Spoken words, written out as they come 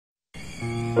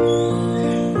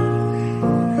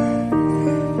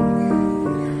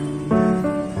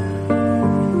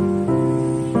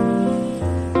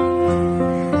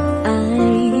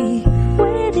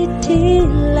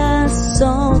Till I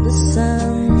saw the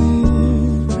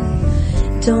sun.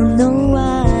 Don't know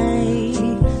why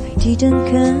I didn't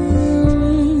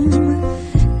come.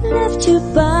 Left you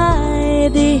by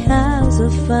the house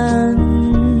of fun.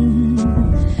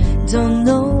 Don't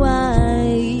know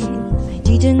why I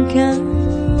didn't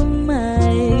come.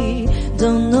 I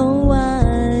don't know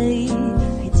why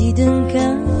I didn't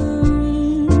come.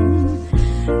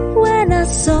 When I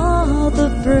saw the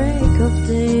break of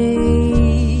day,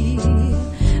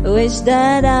 wish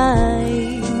that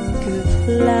I could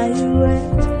fly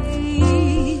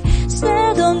away,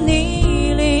 instead of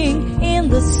kneeling in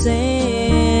the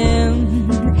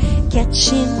sand,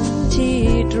 catching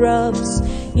teardrops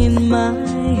in my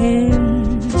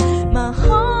hand. My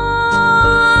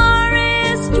heart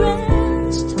is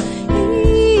drenched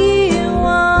in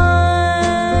wine,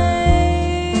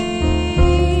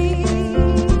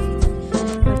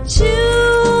 but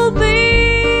you'll be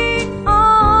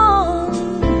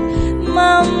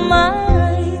my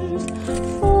mind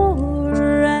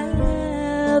forever.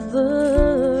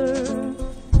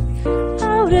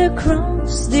 Out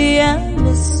across the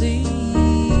endless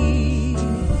sea,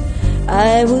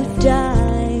 I would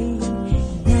die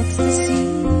in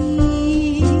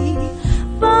ecstasy,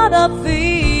 but I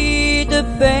feed a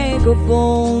bag of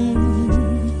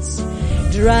bones,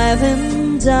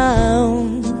 driving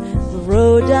down the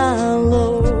road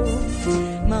alone.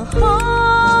 My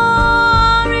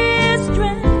heart is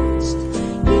drenched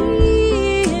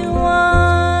in wine,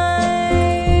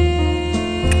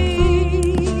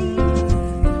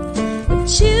 but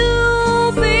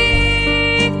you'll be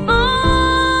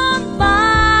on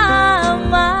my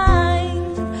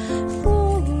mind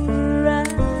forever.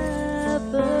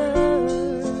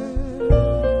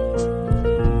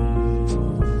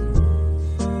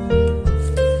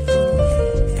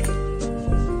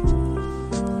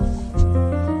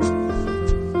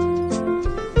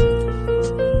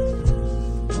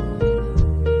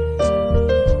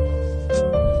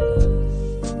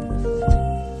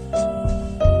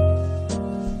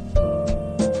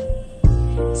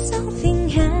 Something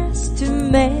has to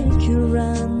make you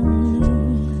run.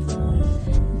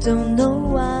 Don't know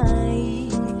why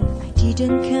I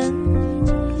didn't come.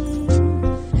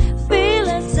 Feel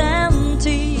as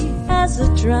empty as a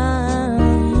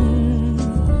drum.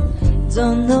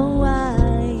 Don't know why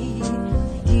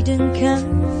I didn't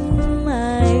come.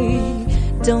 I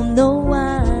don't know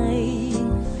why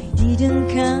I didn't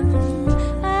come.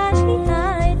 I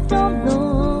don't know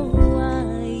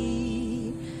why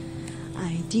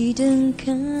I didn't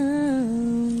come.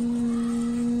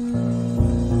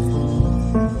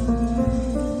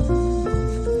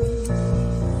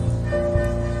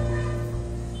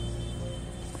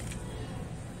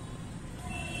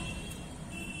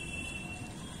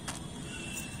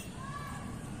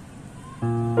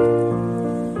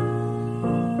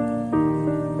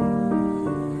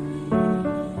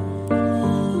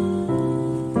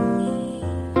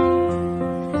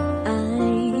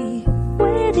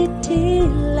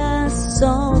 Till I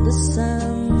saw the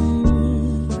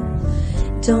sun.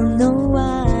 Don't know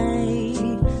why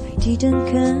I didn't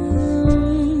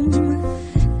come.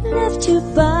 Left you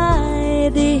by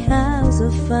the house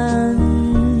of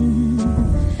fun.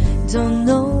 Don't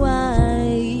know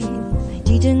why I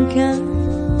didn't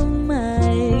come.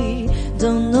 I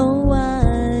don't know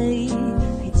why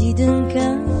I didn't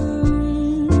come.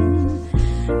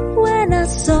 When I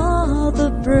saw the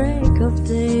break of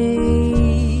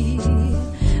day,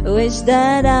 wish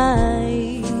that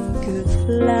I could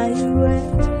fly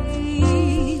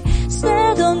away,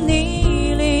 instead of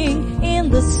kneeling in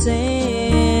the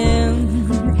sand,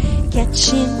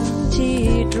 catching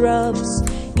teardrops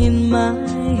in my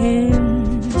hand.